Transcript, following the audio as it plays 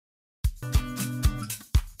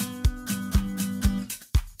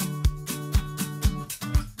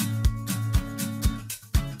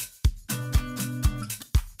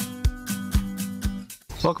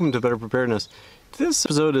Welcome to Better Preparedness. This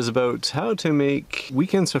episode is about how to make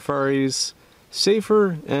weekend safaris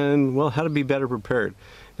safer and, well, how to be better prepared.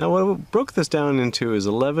 Now, what I broke this down into is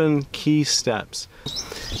 11 key steps.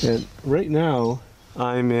 And right now,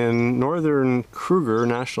 I'm in northern Kruger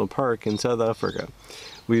National Park in South Africa.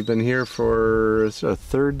 We've been here for a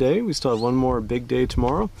third day. We still have one more big day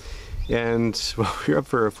tomorrow. And well, we're up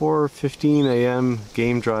for a 4:15 a.m.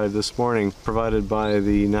 game drive this morning, provided by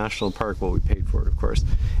the national park. Well, we paid for it, of course.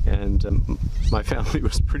 And my family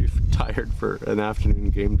was pretty tired for an afternoon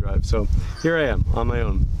game drive. So here I am on my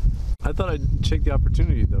own. I thought I'd take the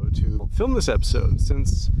opportunity, though, to film this episode,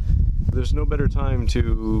 since there's no better time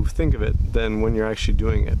to think of it than when you're actually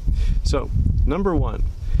doing it. So, number one.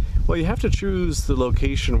 Well, you have to choose the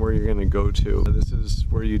location where you're going to go to. This is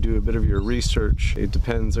where you do a bit of your research. It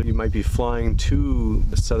depends. You might be flying to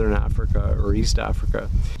Southern Africa or East Africa.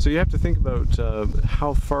 So you have to think about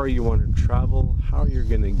how far you want to travel, how you're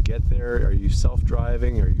going to get there. Are you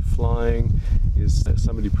self-driving? Are you flying? Is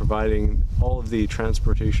somebody providing all of the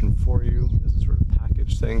transportation for you as a sort of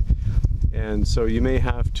package thing? And so you may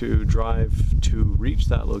have to drive to reach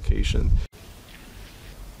that location.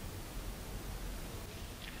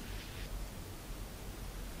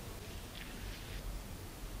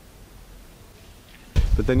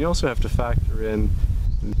 But then you also have to factor in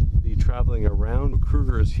the traveling around.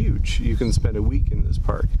 Kruger is huge. You can spend a week in this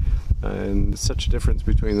park. And such a difference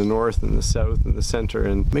between the north and the south and the center.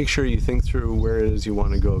 And make sure you think through where it is you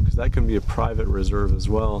want to go, because that can be a private reserve as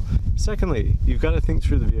well. Secondly, you've got to think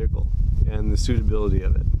through the vehicle and the suitability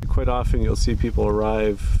of it. Quite often you'll see people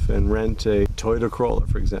arrive and rent a Toyota Corolla,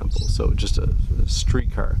 for example, so just a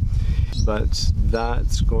street car. But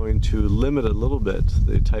that's going to limit a little bit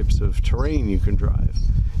the types of terrain you can drive.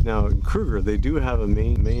 Now in Kruger, they do have a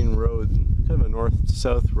main road, kind of a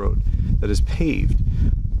north-south road that is paved,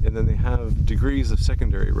 and then they have degrees of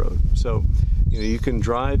secondary road. So you can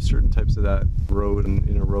drive certain types of that road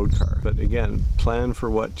in a road car. But again, plan for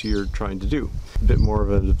what you're trying to do. A bit more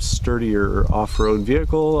of a sturdier off-road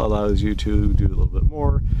vehicle allows you to do a little bit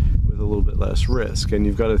more with a little bit less risk. And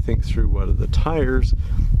you've got to think through, what are the tires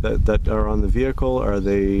that are on the vehicle? Are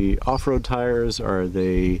they off-road tires? Are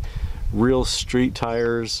they real street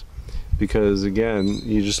tires? Because again,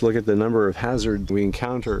 you just look at the number of hazards we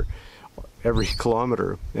encounter every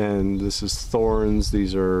kilometer, and this is thorns,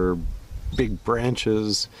 these are big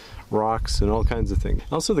branches, rocks, and all kinds of things.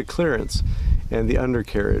 Also the clearance and the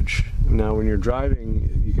undercarriage. Now when you're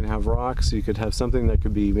driving, you can have rocks, you could have something that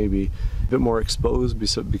could be maybe a bit more exposed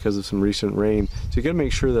because of some recent rain. So you got to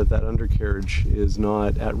make sure that that undercarriage is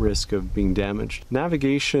not at risk of being damaged.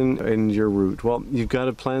 Navigation and your route. Well, you've got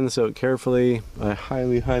to plan this out carefully. I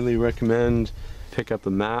highly recommend pick up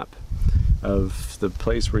a map of the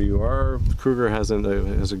place where you are. Kruger has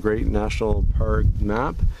a great national park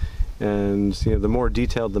map, and the more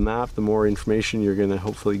detailed the map, the more information you're going to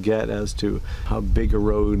hopefully get as to how big a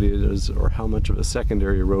road it is or how much of a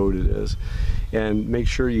secondary road it is. And make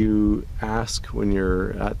sure you ask when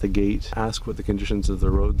you're at the gate, ask what the conditions of the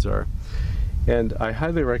roads are. And I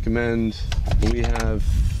highly recommend, we have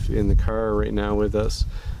in the car right now with us,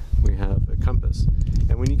 we have a compass.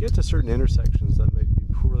 And when you get to certain intersections that might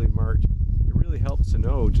be poorly marked, it really helps to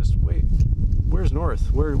know, just wait, where's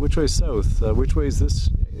north? Which way is south? Which way is this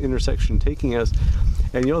intersection taking us?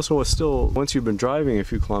 And you also still, once you've been driving a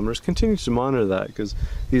few kilometers, continue to monitor that, because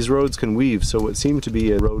these roads can weave. So what seemed to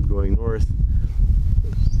be a road going north,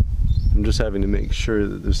 I'm just having to make sure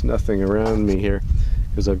that there's nothing around me here,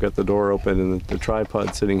 because I've got the door open and the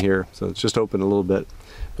tripod sitting here, so it's just open a little bit.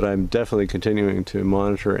 But I'm definitely continuing to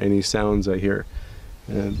monitor any sounds I hear.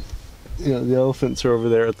 And the elephants are over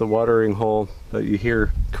there at the watering hole that you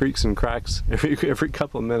hear creaks and cracks every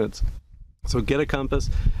couple of minutes. So get a compass,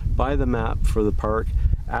 buy the map for the park,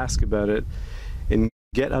 ask about it, and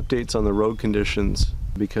get updates on the road conditions,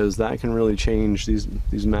 because that can really change. These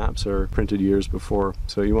maps are printed years before,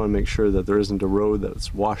 so you want to make sure that there isn't a road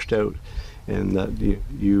that's washed out and that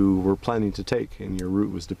you were planning to take and your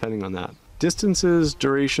route was depending on that. Distances,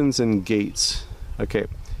 durations, and gates. Okay,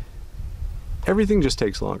 everything just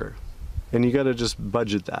takes longer, and you got to just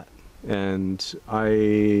budget that. And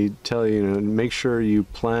I tell you, make sure you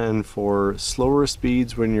plan for slower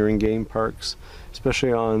speeds when you're in game parks,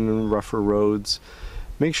 especially on rougher roads.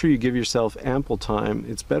 Make sure you give yourself ample time.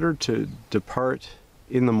 It's better to depart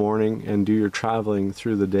in the morning and do your traveling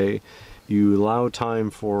through the day. You allow time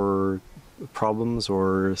for problems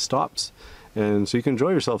or stops, and so you can enjoy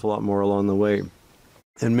yourself a lot more along the way.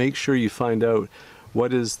 And make sure you find out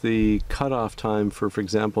what is the cutoff time for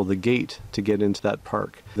example, the gate to get into that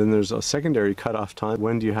park. Then there's a secondary cutoff time.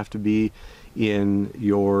 When do you have to be in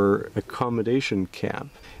your accommodation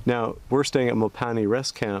camp. Now, we're staying at Mopani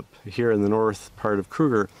Rest Camp here in the north part of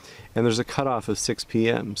Kruger, and there's a cutoff of 6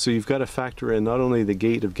 p.m. So you've got to factor in not only the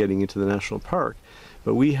gate of getting into the national park,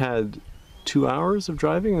 but we had 2 hours of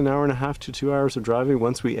driving, an hour and a half to 2 hours of driving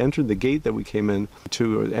once we entered the gate that we came in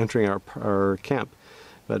to entering our camp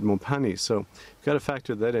at Mopani. So you've got to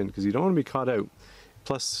factor that in because you don't want to be caught out.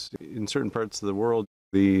 Plus, in certain parts of the world,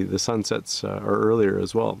 the sunsets are earlier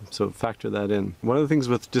as well, so factor that in. One of the things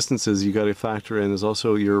with distances you got to factor in is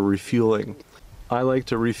also your refueling. I like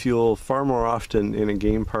to refuel far more often in a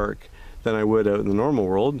game park than I would out in the normal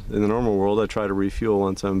world. In the normal world, I try to refuel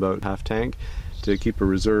once I'm about half tank to keep a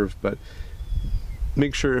reserve, but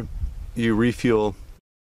make sure you refuel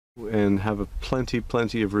and have a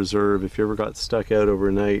plenty of reserve. If you ever got stuck out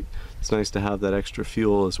overnight, it's nice to have that extra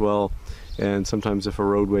fuel as well. And sometimes if a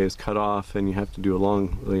roadway is cut off and you have to do a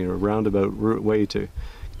long, roundabout way to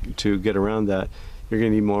get around that, you're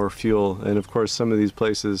going to need more fuel. And of course, some of these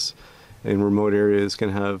places in remote areas can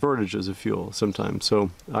have shortages of fuel sometimes. So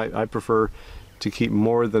I prefer to keep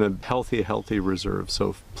more than a healthy reserve.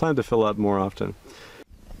 So plan to fill up more often.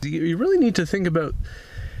 You really need to think about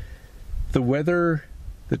the weather,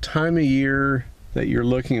 the time of year that you're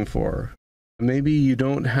looking for. Maybe you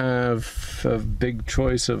don't have a big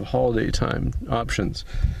choice of holiday time options.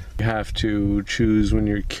 You have to choose when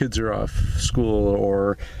your kids are off school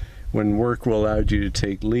or when work will allow you to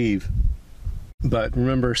take leave. But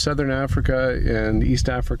remember, Southern Africa and East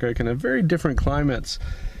Africa can have very different climates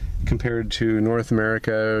compared to North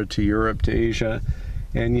America, to Europe, to Asia.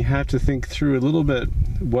 And you have to think through a little bit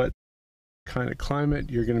what kind of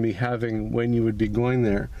climate you're going to be having when you would be going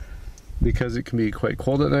there. Because it can be quite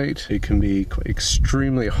cold at night, it can be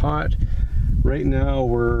extremely hot. Right now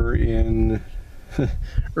we're in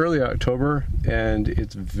early October and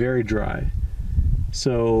it's very dry.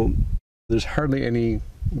 So there's hardly any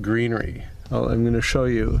greenery. I'm going to show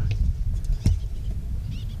you.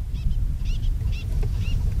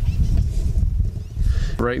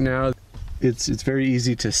 Right now it's very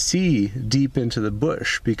easy to see deep into the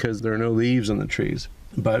bush because there are no leaves on the trees.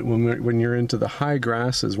 But when you're into the high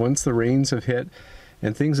grasses, once the rains have hit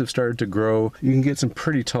and things have started to grow, you can get some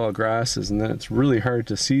pretty tall grasses, and then it's really hard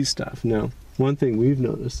to see stuff. Now, one thing we've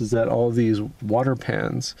noticed is that all these water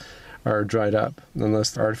pans are dried up,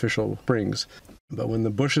 unless they're artificial springs. But when the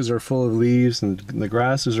bushes are full of leaves and the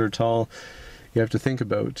grasses are tall, you have to think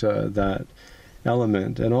about that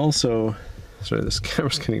element. And also, sorry, this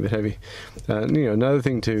camera's getting a bit heavy. Another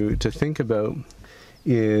thing to think about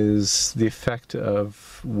is the effect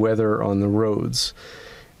of weather on the roads.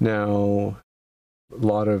 Now, a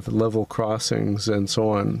lot of level crossings and so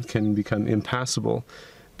on can become impassable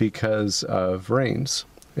because of rains.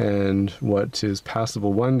 And what is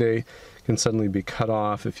passable one day can suddenly be cut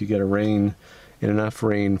off if you get enough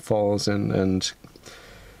rain falls and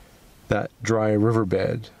that dry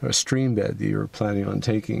riverbed or stream bed that you're planning on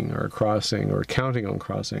taking or crossing or counting on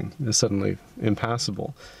crossing is suddenly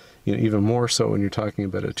impassable. Even more so when you're talking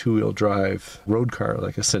about a two-wheel drive road car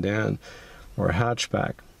like a sedan or a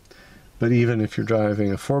hatchback. But even if you're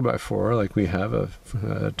driving a 4x4, like we have a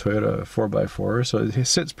Toyota 4x4, so it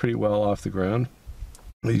sits pretty well off the ground.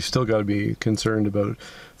 But you still got to be concerned about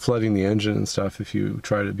flooding the engine and stuff if you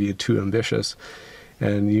try to be too ambitious,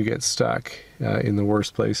 and you get stuck in the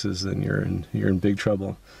worst places. Then you're in big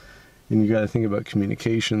trouble. And you got to think about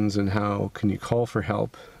communications and how can you call for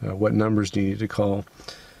help? What numbers do you need to call?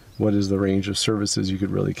 What is the range of services you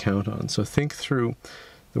could really count on? So think through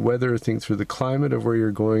the weather, think through the climate of where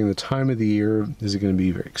you're going, the time of the year. Is it going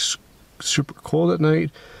to be super cold at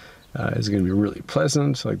night? Is it going to be really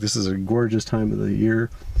pleasant? Like, this is a gorgeous time of the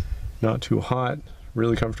year, not too hot,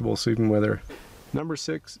 really comfortable sleeping weather. Number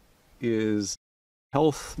 6 is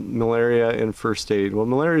health, malaria, and first aid. Well,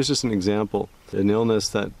 malaria is just an example, an illness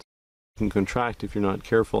that you can contract if you're not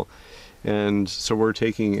careful. And so we're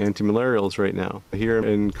taking anti-malarials right now. Here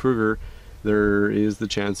in Kruger, there is the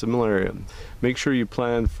chance of malaria. Make sure you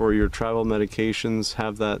plan for your travel medications,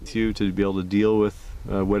 have that with you to be able to deal with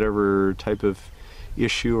whatever type of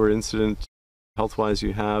issue or incident health-wise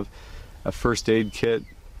you have. A first aid kit,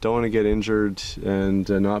 don't want to get injured and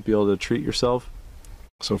not be able to treat yourself.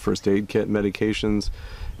 So first aid kit, medications.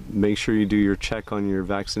 Make sure you do your check on your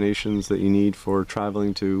vaccinations that you need for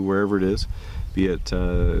traveling to wherever it is, be it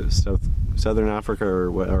Southern Africa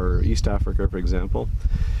or East Africa, for example.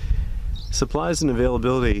 Supplies and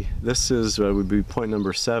availability, this is would be point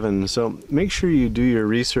number 7. So make sure you do your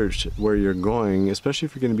research where you're going, especially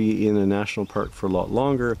if you're going to be in a national park for a lot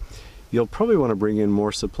longer. You'll probably want to bring in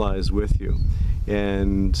more supplies with you.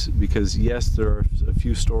 And because yes, there are a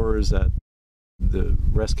few stores that the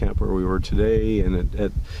rest camp where we were today, and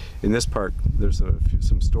in this park there's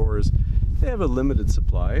some stores. They have a limited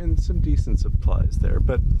supply and some decent supplies there,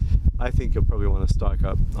 but I think you'll probably want to stock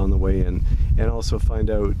up on the way in, and also find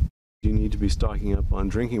out you need to be stocking up on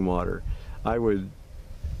drinking water. I'll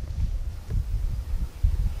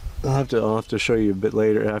have to show you a bit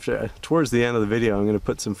later. Towards the end of the video, I'm going to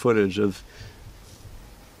put some footage of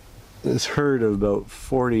this herd of about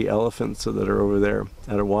 40 elephants that are over there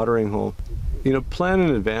at a watering hole. You know, plan in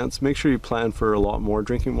advance. Make sure you plan for a lot more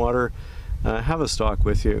drinking water. Have a stock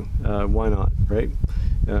with you. Why not, right?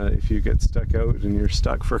 If you get stuck out and you're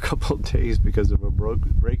stuck for a couple of days because of a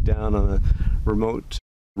breakdown on a remote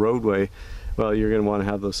roadway, well, you're going to want to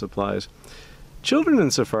have those supplies. Children in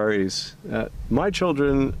safaris. My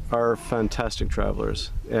children are fantastic travelers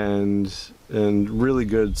and really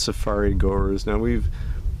good safari goers. Now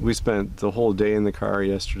we spent the whole day in the car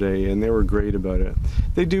yesterday and they were great about it.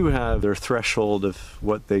 They do have their threshold of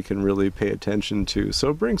what they can really pay attention to,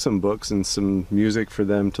 so bring some books and some music for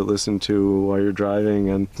them to listen to while you're driving,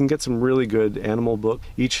 and you can get some really good animal book.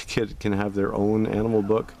 Each kid can have their own animal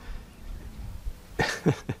book.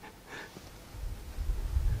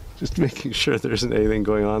 Just making sure there isn't anything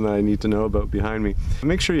going on that I need to know about behind me.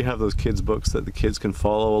 Make sure you have those kids books that the kids can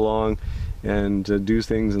follow along and do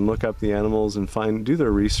things and look up the animals and do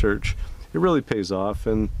their research. It really pays off,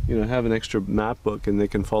 and you know, have an extra map book and they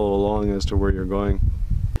can follow along as to where you're going.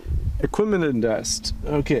 Equipment and dust.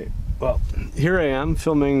 Okay, well, here I am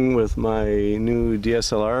filming with my new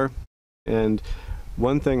DSLR, and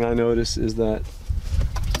one thing I notice is that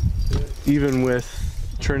even with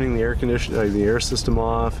turning the the air system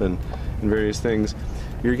off and various things,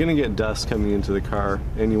 you're going to get dust coming into the car,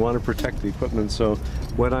 and you want to protect the equipment. So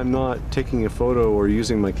when I'm not taking a photo or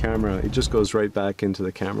using my camera, it just goes right back into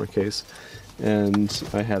the camera case, and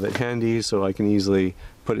I have it handy so I can easily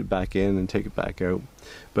put it back in and take it back out.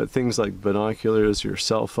 But things like binoculars, your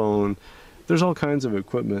cell phone, there's all kinds of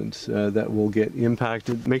equipment that will get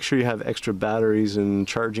impacted. Make sure you have extra batteries and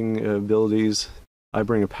charging abilities. I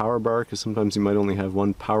bring a power bar because sometimes you might only have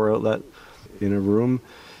one power outlet in a room,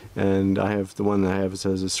 and I have the one that I have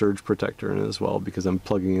has a surge protector in it as well, because I'm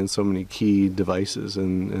plugging in so many key devices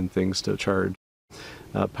and things to charge.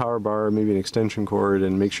 Power bar, maybe an extension cord,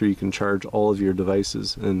 and make sure you can charge all of your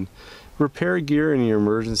devices. And repair gear in your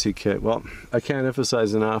emergency kit. Well, I can't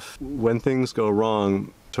emphasize enough, when things go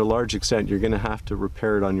wrong, to a large extent you're going to have to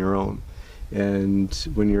repair it on your own. And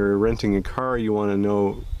when you're renting a car, you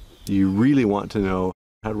really want to know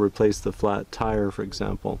how to replace the flat tire, for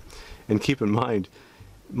example. And keep in mind,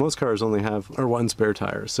 most cars only have one spare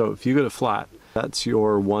tire, so if you get a flat, that's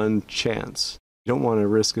your one chance. You don't want to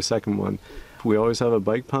risk a second one. We always have a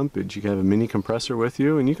bike pump, and you can have a mini compressor with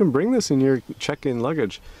you, and you can bring this in your check-in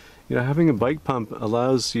luggage. You know, having a bike pump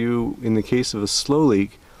allows you, in the case of a slow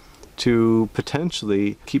leak, to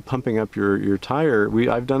potentially keep pumping up your tire.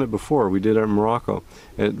 I've done it before. We did it in Morocco.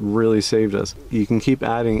 It really saved us. You can keep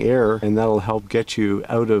adding air, and that'll help get you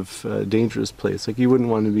out of a dangerous place. Like, you wouldn't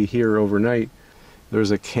want to be here overnight. There's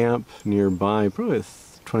a camp nearby, probably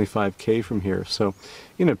 25K from here. So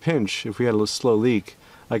in a pinch, if we had a slow leak,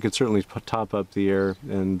 I could certainly top up the air,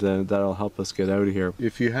 and that'll help us get out of here.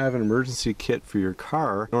 If you have an emergency kit for your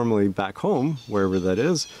car, normally back home, wherever that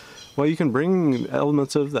is, well, you can bring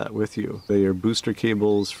elements of that with you. Your booster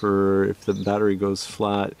cables for if the battery goes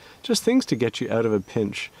flat, just things to get you out of a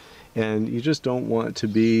pinch. And you just don't want to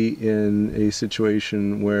be in a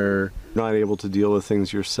situation where you're not able to deal with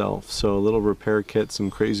things yourself. So a little repair kit, some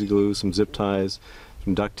crazy glue, some zip ties,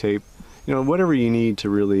 some duct tape, you know, whatever you need to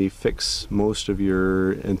really fix most of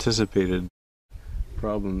your anticipated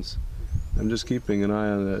problems. I'm just keeping an eye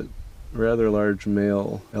on a rather large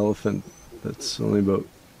male elephant that's only about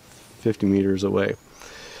 50 meters away.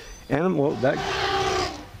 And well, that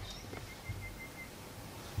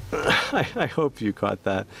I hope you caught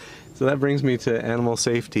that. So that brings me to animal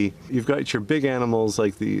safety. You've got your big animals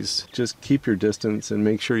like these. Just keep your distance and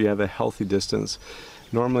make sure you have a healthy distance.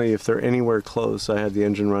 Normally, if they're anywhere close, I have the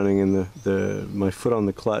engine running and my foot on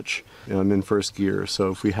the clutch. You know, I'm in first gear, so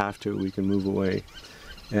if we have to, we can move away.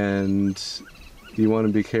 And you want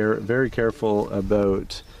to be very careful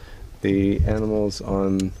about the animals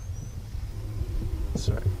on...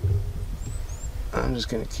 Sorry. I'm just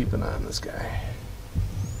going to keep an eye on this guy.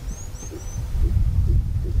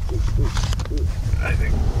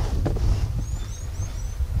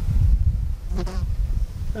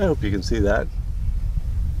 I hope you can see that.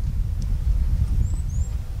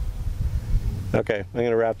 Okay, I'm going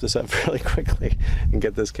to wrap this up really quickly and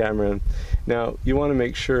get this camera in. Now, you want to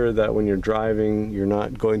make sure that when you're driving, you're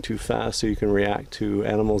not going too fast so you can react to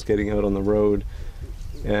animals getting out on the road.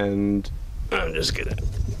 And I'm just gonna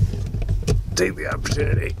take the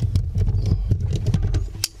opportunity.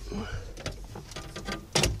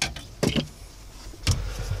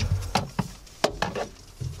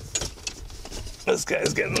 This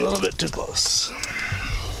guy's getting a little bit too close.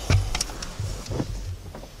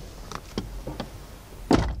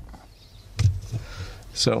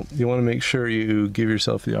 So you want to make sure you give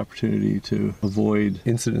yourself the opportunity to avoid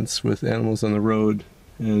incidents with animals on the road,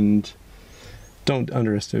 and don't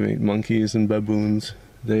underestimate monkeys and baboons.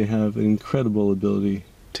 They have an incredible ability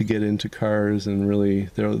to get into cars, and really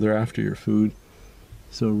they're after your food.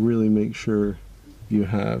 So really make sure you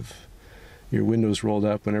have your windows rolled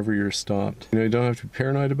up whenever you're stopped. You don't have to be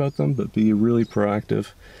paranoid about them, but be really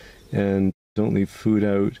proactive and don't leave food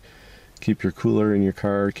out. Keep your cooler in your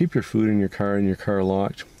car, keep your food in your car and your car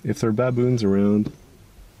locked. If there are baboons around,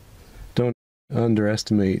 don't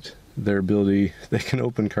underestimate their ability. They can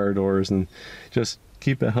open car doors, and just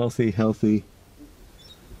keep it healthy.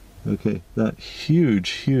 Okay, that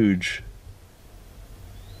huge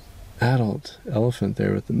adult elephant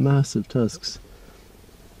there with the massive tusks.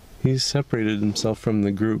 He's separated himself from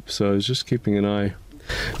the group, so I was just keeping an eye.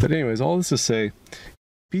 But anyways, all this to say,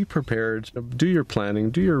 be prepared, do your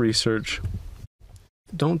planning, do your research,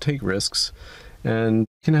 don't take risks, and you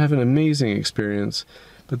can have an amazing experience.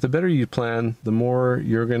 But the better you plan, the more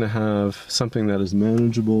you're going to have something that is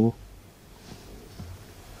manageable.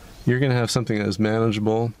 You're going to have something that is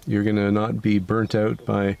manageable. You're going to not be burnt out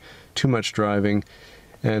by too much driving,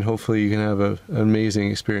 and hopefully you can have an amazing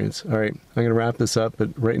experience. All right, I'm going to wrap this up,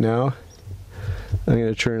 but right now I'm going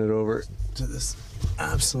to turn it over to this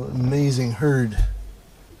absolute amazing herd.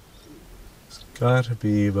 It's got to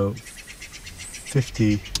be about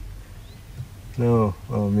 50, no,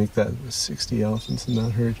 I'll make that 60 elephants in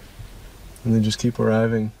that herd, and they just keep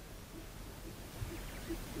arriving.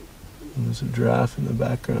 And there's a giraffe in the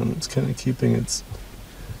background that's kind of keeping its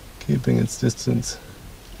distance.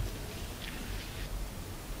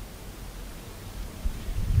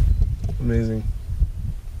 Amazing.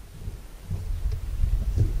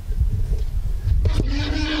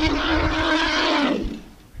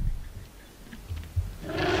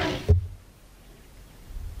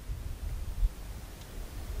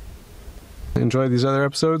 Enjoy these other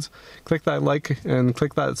episodes? Click that like and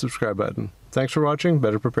click that subscribe button. Thanks for watching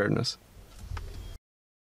Better Preparedness.